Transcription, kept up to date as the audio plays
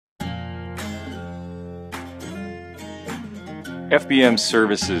FBM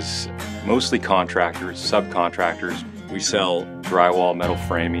services mostly contractors, subcontractors. We sell drywall, metal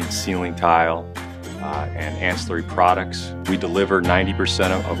framing, ceiling tile, and ancillary products. We deliver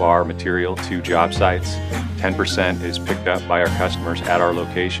 90% of our material to job sites. 10% is picked up by our customers at our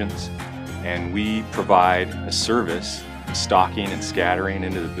locations. And we provide a service, stocking and scattering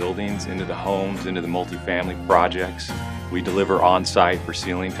into the buildings, into the homes, into the multifamily projects. We deliver on-site for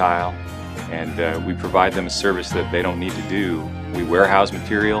ceiling tile, and we provide them a service that they don't need to do. We warehouse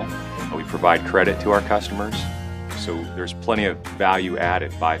material, we provide credit to our customers, so there's plenty of value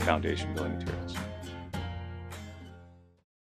added by foundation building material.